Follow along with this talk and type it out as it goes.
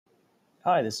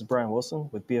Hi, this is Brian Wilson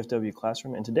with BFW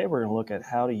Classroom, and today we're going to look at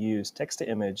how to use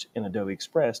text-to-image in Adobe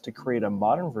Express to create a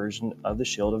modern version of the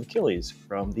Shield of Achilles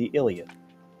from the Iliad.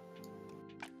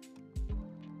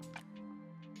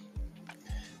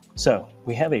 So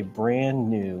we have a brand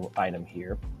new item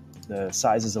here. The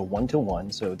size is a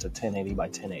 1:1, so it's a 1080 by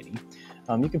 1080.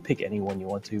 You can pick any one you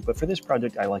want to, but for this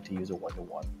project, I like to use a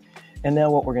 1:1. And now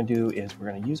what we're going to do is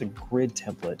we're going to use a grid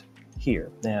template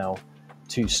here. Now,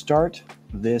 to start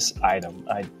this item,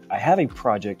 I have a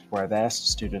project where I've asked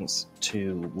students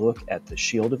to look at the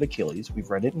Shield of Achilles. We've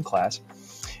read it in class,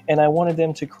 and I wanted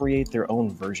them to create their own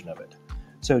version of it.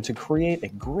 So to create a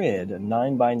grid, a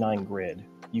 9x9 grid,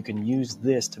 you can use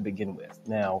this to begin with.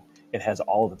 Now, it has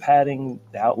all of the padding,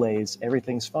 the outlays,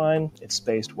 everything's fine, it's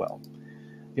spaced well.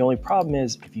 The only problem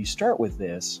is if you start with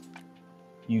this,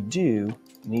 you do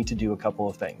need to do a couple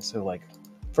of things. So like,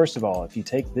 first of all, if you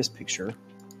take this picture,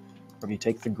 or if you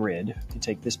take the grid, if you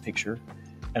take this picture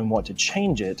and want to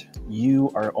change it,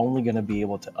 you are only going to be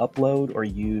able to upload or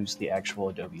use the actual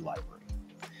Adobe library.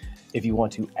 If you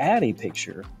want to add a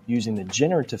picture using the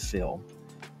generative fill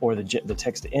or the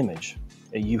text to image,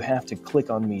 you have to click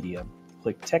on media,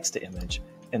 click text to image,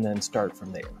 and then start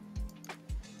from there.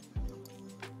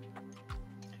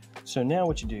 So now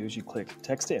what you do is you click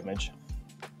text to image,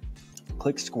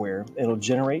 click square, it'll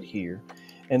generate here,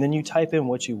 and then you type in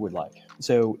what you would like.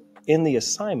 So in the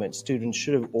assignment, students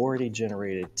should have already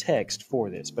generated text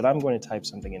for this, but I'm going to type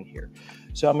something in here.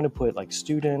 So I'm going to put like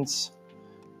students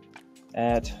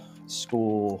at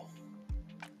school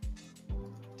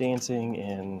dancing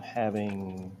and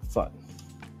having fun.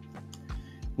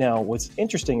 Now, what's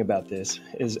interesting about this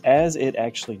is as it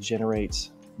actually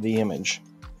generates the image,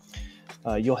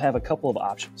 you'll have a couple of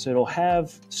options. So it'll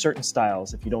have certain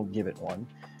styles if you don't give it one.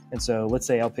 And so let's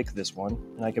say I'll pick this one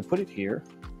and I can put it here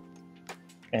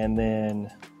and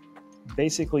then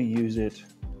basically use it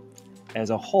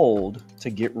as a hold to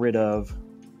get rid of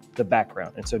the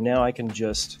background. And so now I can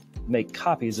just make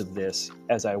copies of this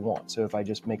as I want. So if I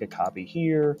just make a copy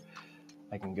here,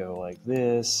 I can go like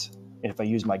this. And if I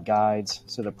use my guides,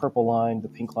 so the purple line, the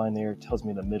pink line there tells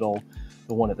me the middle,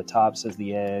 the one at the top says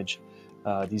the edge.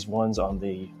 These ones on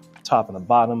the top and the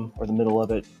bottom or the middle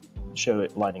of it show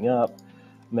it lining up.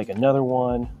 Make another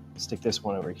one, stick this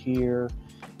one over here,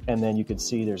 and then you can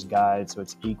see there's guides, so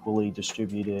it's equally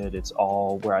distributed. It's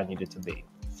all where I need it to be.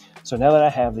 So now that I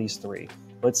have these three,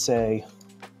 let's say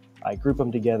I group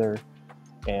them together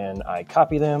and I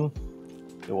copy them.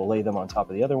 It will lay them on top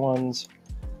of the other ones.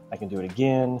 I can do it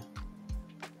again.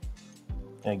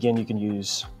 And again, you can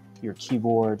use your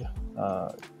keyboard,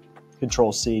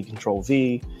 Control-C,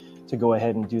 Control-V to go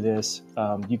ahead and do this.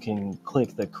 You can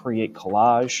click the Create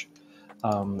Collage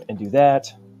and do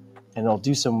that. And it'll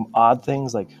do some odd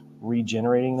things like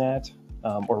regenerating that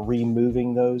or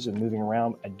removing those and moving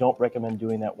around. I don't recommend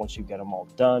doing that once you get them all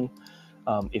done.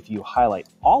 If you highlight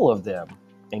all of them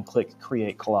and click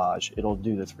Create Collage, it'll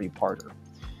do the three-parter.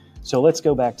 So let's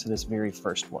go back to this very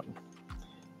first one.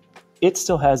 It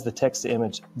still has the text to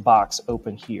image box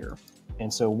open here.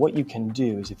 And so what you can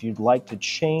do is if you'd like to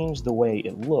change the way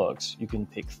it looks, you can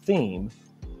pick theme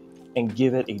and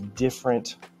give it a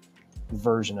different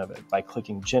version of it by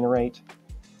clicking generate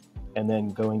and then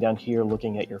going down here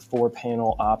looking at your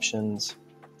 4-panel options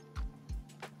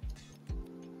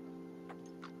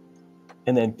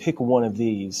and then pick one of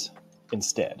these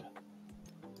instead.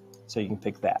 So you can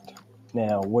pick that.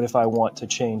 Now, what if I want to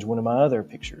change one of my other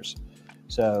pictures?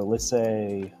 So let's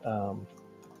say,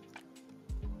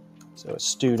 so a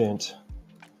student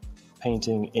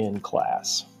painting in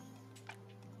class.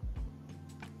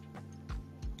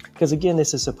 Because again,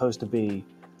 this is supposed to be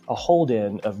a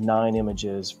hold-in of 9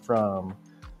 images from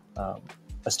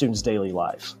a student's daily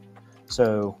life.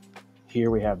 So here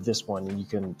we have this one, and you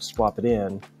can swap it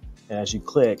in, and as you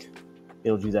click,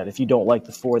 it'll do that. If you don't like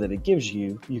the 4 that it gives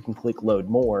you, you can click Load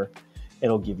More,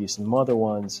 it'll give you some other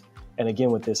ones. And again,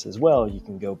 with this as well, you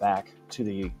can go back to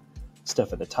the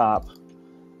stuff at the top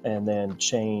and then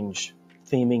change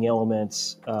theming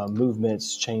elements,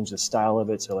 movements, change the style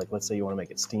of it. So like, let's say you want to make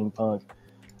it steampunk.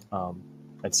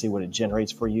 Let's see what it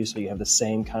generates for you. So you have the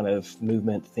same kind of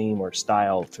movement, theme, or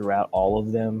style throughout all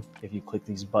of them. If you click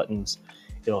these buttons,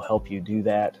 it'll help you do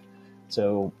that.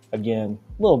 So again,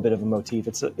 a little bit of a motif.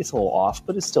 It's a little off,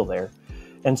 but it's still there.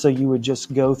 And so you would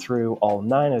just go through all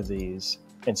 9 of these,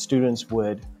 and students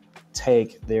would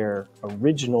take their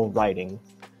original writing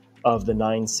of the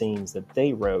 9 scenes that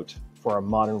they wrote for a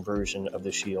modern version of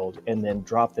the Shield and then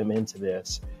drop them into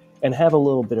this and have a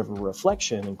little bit of a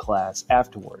reflection in class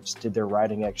afterwards. Did their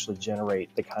writing actually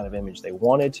generate the kind of image they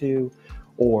wanted to,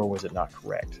 or was it not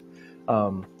correct?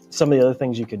 Some of the other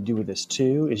things you can do with this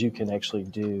too is you can actually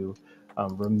do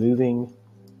removing.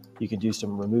 You can do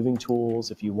some removing tools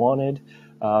if you wanted.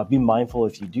 Be mindful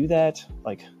if you do that.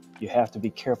 Like, you have to be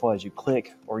careful as you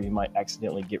click, or you might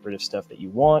accidentally get rid of stuff that you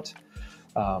want.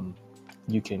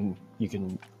 You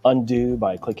can undo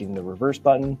by clicking the reverse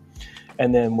button.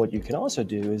 And then what you can also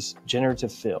do is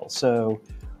generative fill. So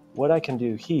what I can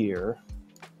do here,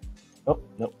 oh,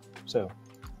 no, so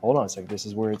hold on a second, this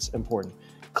is where it's important.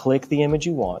 Click the image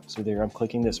you want. So there, I'm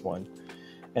clicking this one,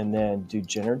 and then do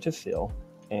generative fill.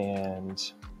 And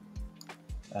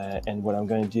what I'm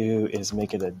going to do is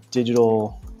make it a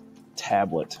digital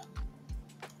tablet.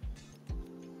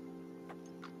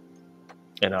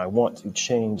 And I want to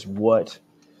change what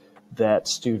that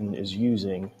student is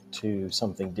using to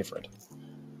something different.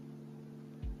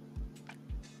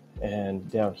 And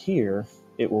down here,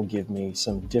 it will give me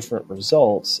some different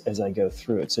results as I go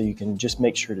through it. So you can just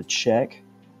make sure to check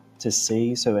to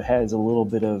see. So it has a little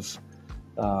bit of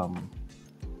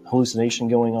hallucination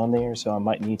going on there. So I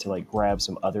might need to like grab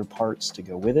some other parts to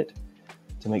go with it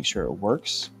to make sure it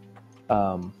works.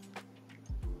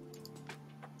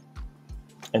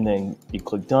 And then you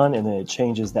click done, and then it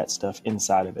changes that stuff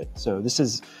inside of it. So this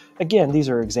is, again, these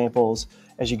are examples.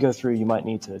 As you go through, you might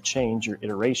need to change your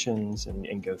iterations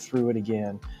and go through it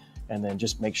again, and then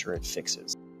just make sure it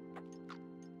fixes.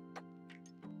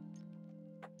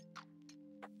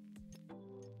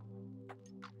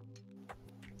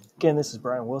 Again, this is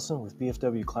Brian Wilson with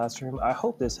BFW Classroom. I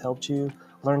hope this helped you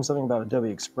learn something about Adobe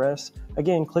Express.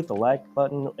 Again, click the like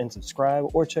button and subscribe,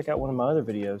 or check out one of my other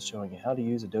videos showing you how to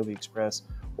use Adobe Express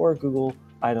or Google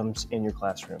items in your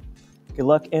classroom. Good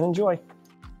luck and enjoy.